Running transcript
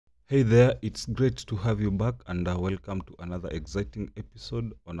Hey there, it's great to have you back and welcome to another exciting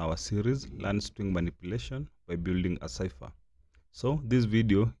episode on our series Learn String Manipulation by Building a Cipher. So this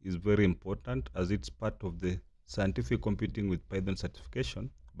video is very important as it's part of the Scientific Computing with Python certification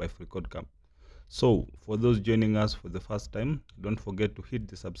by freeCodeCamp. So for those joining us for the first time, don't forget to hit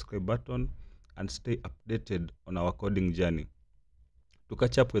the subscribe button and stay updated on our coding journey. To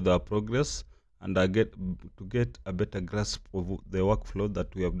catch up with our progress and to get a better grasp of the workflow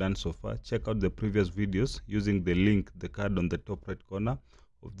that we have done so far, check out the previous videos using the link, the card on the top right corner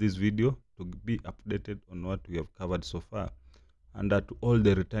of this video to be updated on what we have covered so far. And to all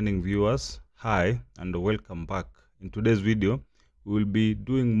the returning viewers, hi and welcome back. In today's video, we will be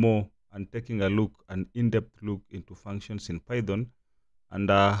doing more and taking an in-depth look into functions in Python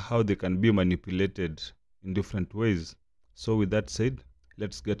and how they can be manipulated in different ways. So with that said,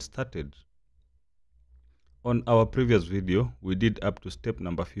 let's get started. On our previous video, we did up to step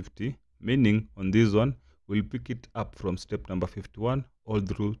number 50, meaning on this one, we'll pick it up from step number 51 all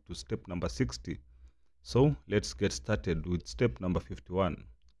through to step number 60. So let's get started with step number 51,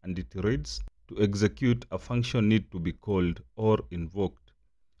 and it reads, to execute a function need to be called or invoked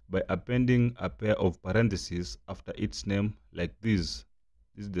by appending a pair of parentheses after its name like this.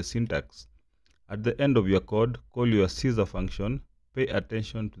 This is the syntax. At the end of your code, call your Caesar function, pay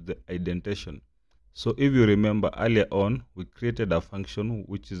attention to the indentation. So if you remember earlier on, we created a function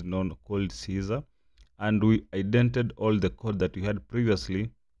which is known called Caesar, and we indented all the code that we had previously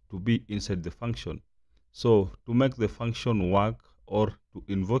to be inside the function. So to make the function work or to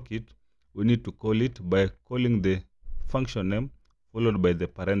invoke it, we need to call it by calling the function name followed by the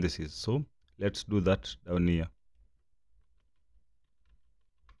parentheses. So let's do that down here.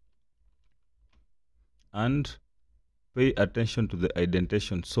 And pay attention to the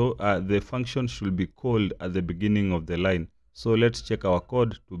indentation. So the function should be called at the beginning of the line. So let's check our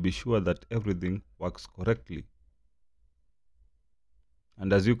code to be sure that everything works correctly.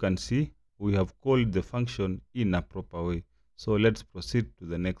 And as you can see, we have called the function in a proper way. So let's proceed to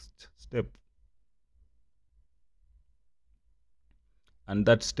the next step. And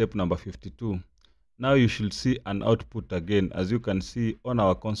that's step number 52. Now you should see an output again. As you can see on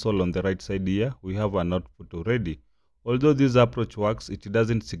our console on the right side here, we have an output already. Although this approach works, it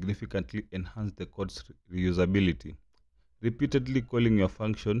doesn't significantly enhance the code's reusability. Repeatedly calling your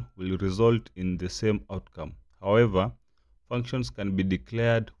function will result in the same outcome. However, functions can be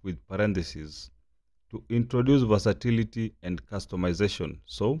declared with parentheses to introduce versatility and customization.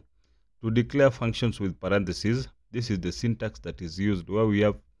 So, to declare functions with parentheses, this is the syntax that is used, where we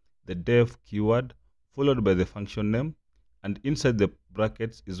have the def keyword followed by the function name, and inside the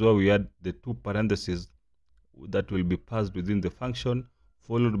brackets is where we add the two parentheses that will be passed within the function,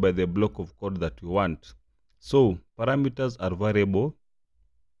 followed by the block of code that we want. So parameters are variable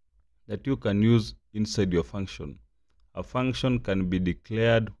that you can use inside your function. A function can be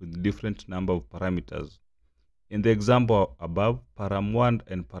declared with different number of parameters. In the example above, param1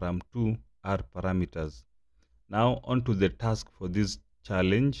 and param2 are parameters. Now on to the task for this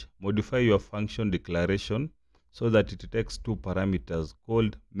challenge. Modify your function declaration so that it takes two parameters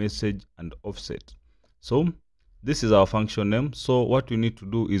called message and offset. So this is our function name. So what we need to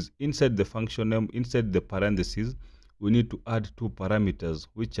do is inside the function name, inside the parentheses, we need to add two parameters,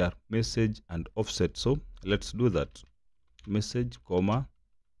 which are message and offset. So let's do that. Message, comma,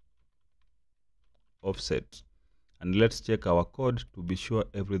 offset. And let's check our code to be sure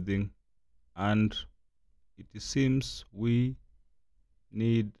everything. And it seems we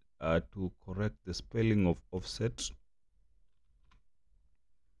need to correct the spelling of offset.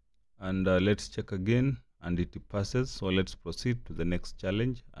 And let's check again. And it passes. So let's proceed to the next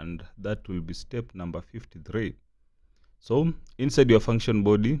challenge, and that will be step number 53. So inside your function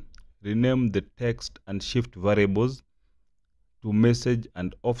body, rename the text and shift variables to message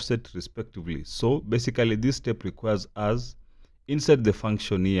and offset respectively. So basically this step requires us inside the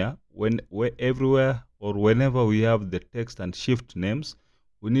function here, everywhere or whenever we have the text and shift names,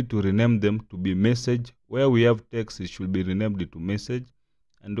 we need to rename them to be message. Where we have text, it should be renamed into message,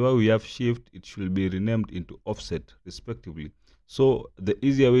 and where we have shift, it should be renamed into offset respectively. So the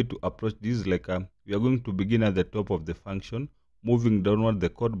easier way to approach this is like we are going to begin at the top of the function, moving downward the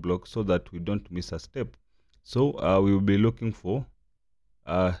code block so that we don't miss a step. So we will be looking for,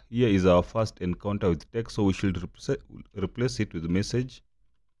 here is our first encounter with text, so we should replace it with message.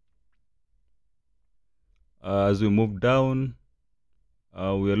 As we move down,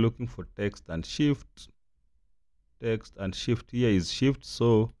 we are looking for text and shift. Text and shift, here is shift,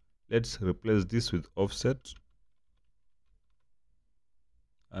 so let's replace this with offset.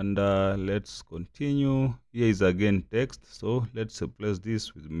 And let's continue. Here is again text, so let's replace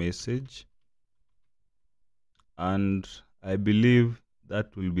this with message, and I believe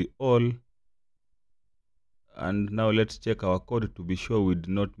that will be all. And now let's check our code to be sure we did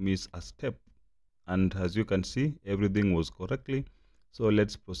not miss a step. And as you can see, everything was correctly. So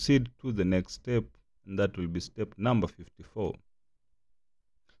let's proceed to the next step, and that will be step number 54.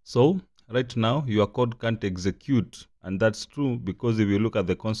 So right now your code can't execute, and that's true because if you look at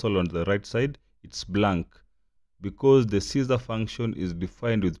the console on the right side, it's blank, because the scissor function is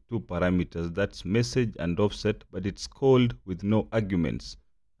defined with two parameters, that's message and offset, but it's called with no arguments,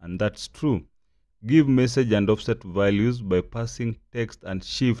 and that's true. Give message and offset values by passing text and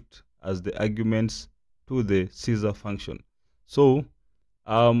shift as the arguments to the scissor function. So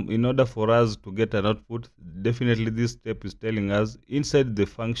in order for us to get an output, definitely this step is telling us inside the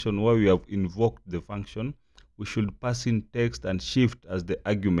function where we have invoked the function, we should pass in text and shift as the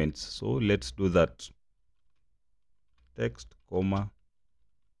arguments. So let's do that. Text, comma,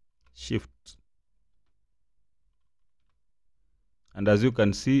 shift. And as you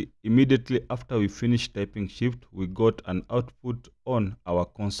can see, immediately after we finished typing shift, we got an output on our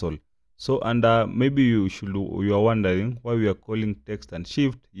console. So, and maybe you are wondering why we are calling text and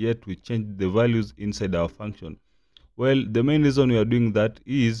shift, yet we changed the values inside our function. Well, the main reason we are doing that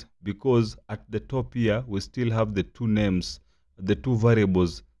is because at the top here, we still have the two names, the two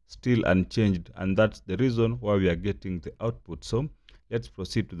variables still unchanged, and that's the reason why we are getting the output. So let's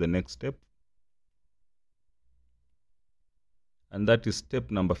proceed to the next step. And that is step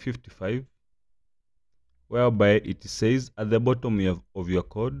number 55, whereby it says at the bottom of your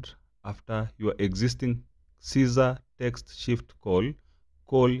code, after your existing scissor text shift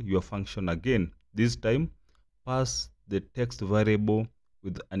call your function again. This time, pass the text variable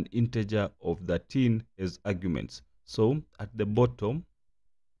with an integer of 13 as arguments. So at the bottom,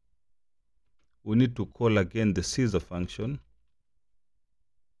 we need to call again the scissor function,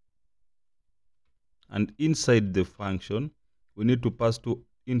 and inside the function, we need to pass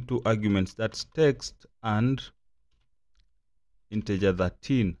into arguments, that's text and integer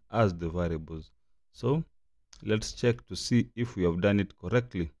 13 as the variables. So let's check to see if we have done it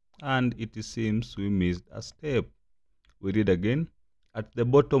correctly, and it seems we missed a step. We read again, at the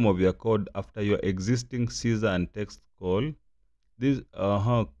bottom of your code, after your existing scissor and text call this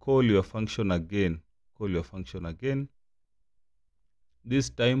call your function again. This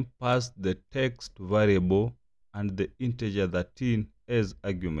time pass the text variable and the integer 13 as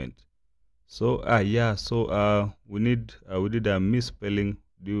argument. So we did a misspelling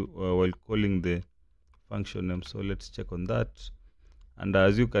while calling the function name. So let's check on that. And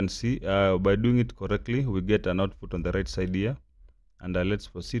as you can see, by doing it correctly, we get an output on the right side here. And let's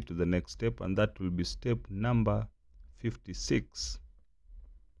proceed to the next step, and that will be step number 56.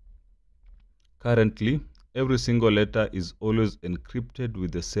 Currently, every single letter is always encrypted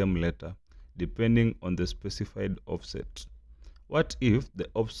with the same letter, depending on the specified offset. What if the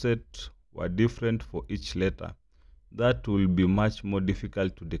offset were different for each letter? That will be much more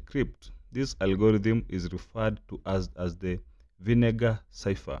difficult to decrypt. This algorithm is referred to as the vinegar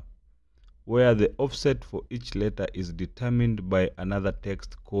cipher, where the offset for each letter is determined by another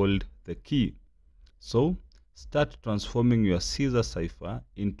text called the key. So, start transforming your scissor cipher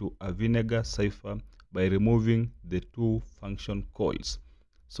into a vinegar cipher by removing the two function calls.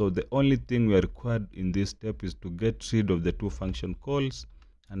 So the only thing we are required in this step is to get rid of the two function calls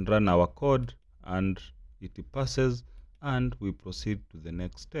and run our code, and it passes, and we proceed to the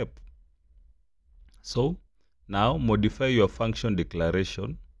next step. So now modify your function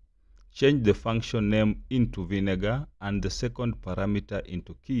declaration, change the function name into vinegar and the second parameter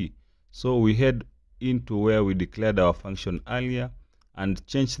into key. So we head into where we declared our function earlier and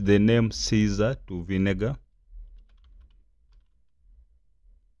change the name Caesar to vinegar.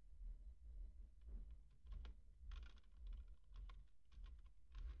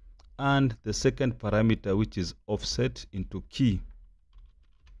 And the second parameter, which is offset, into key.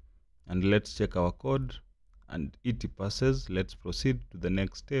 And let's check our code, and it passes. Let's proceed to the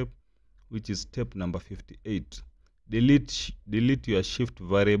next step, which is step number 58. Delete your shift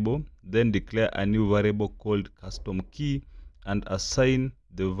variable, then declare a new variable called custom key and assign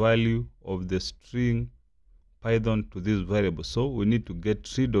the value of the string Python to this variable. So we need to get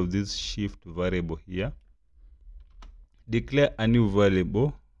rid of this shift variable here. Declare a new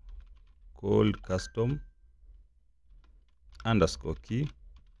variable called custom underscore key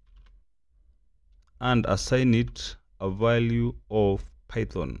and assign it a value of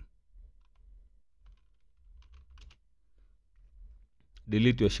Python.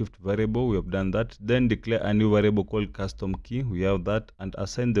 delete your shift variable, we have done that. Then declare a new variable called custom key, we have that, and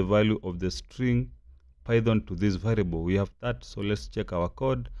assign the value of the string Python to this variable, we have that. So let's check our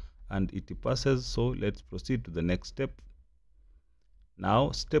code and it passes. So let's proceed to the next step.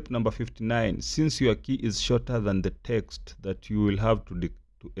 Now step number 59, since your key is shorter than the text that you will have to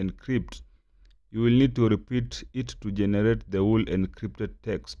encrypt, you will need to repeat it to generate the whole encrypted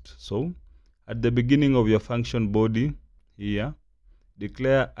text. So at the beginning of your function body here,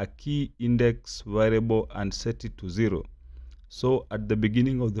 declare a key index variable and set it to 0. So at the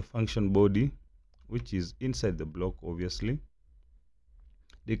beginning of the function body, which is inside the block obviously,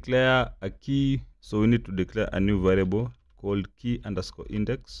 declare a key. So we need to declare a new variable called key underscore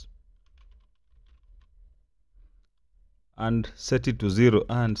index and set it to 0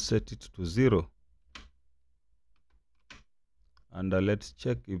 and set it to 0. And let's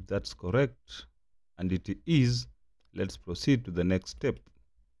check if that's correct, and it is. Let's proceed to the next step,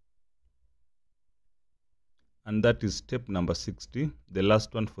 and that is step number 60, the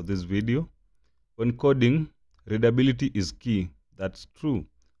last one for this video. When coding, readability is key. That's true.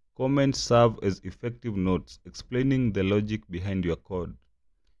 Comments serve as effective notes explaining the logic behind your code.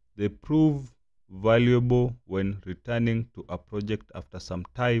 They prove valuable when returning to a project after some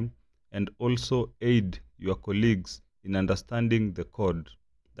time and also aid your colleagues in understanding the code.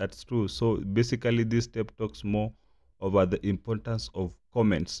 That's true. So basically this step talks more about the importance of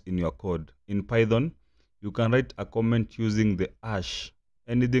comments in your code. In Python, you can write a comment using the hash.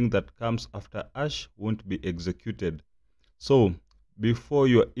 Anything that comes after hash won't be executed. So before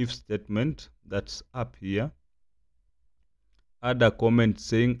your if statement, that's up here, add a comment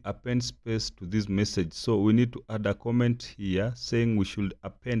saying append space to this message. So we need to add a comment here saying we should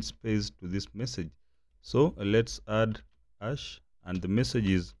append space to this message. So let's add hash and the message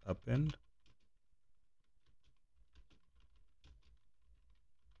is append.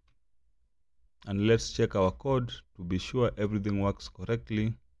 And let's check our code to be sure everything works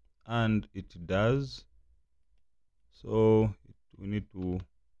correctly, and it does. So we need to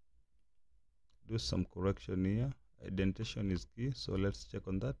do some correction here. Indentation is key, so let's check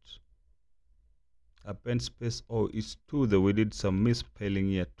on that. Append space, oh, it's to the, we did some misspelling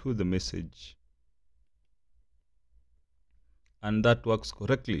here, to the message, and that works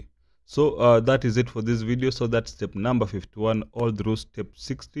correctly. So that is it for this video. So that's step number 51 all through step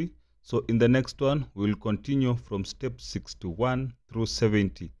 60. So in the next one, we will continue from step 61 through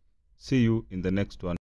 70. See you in the next one.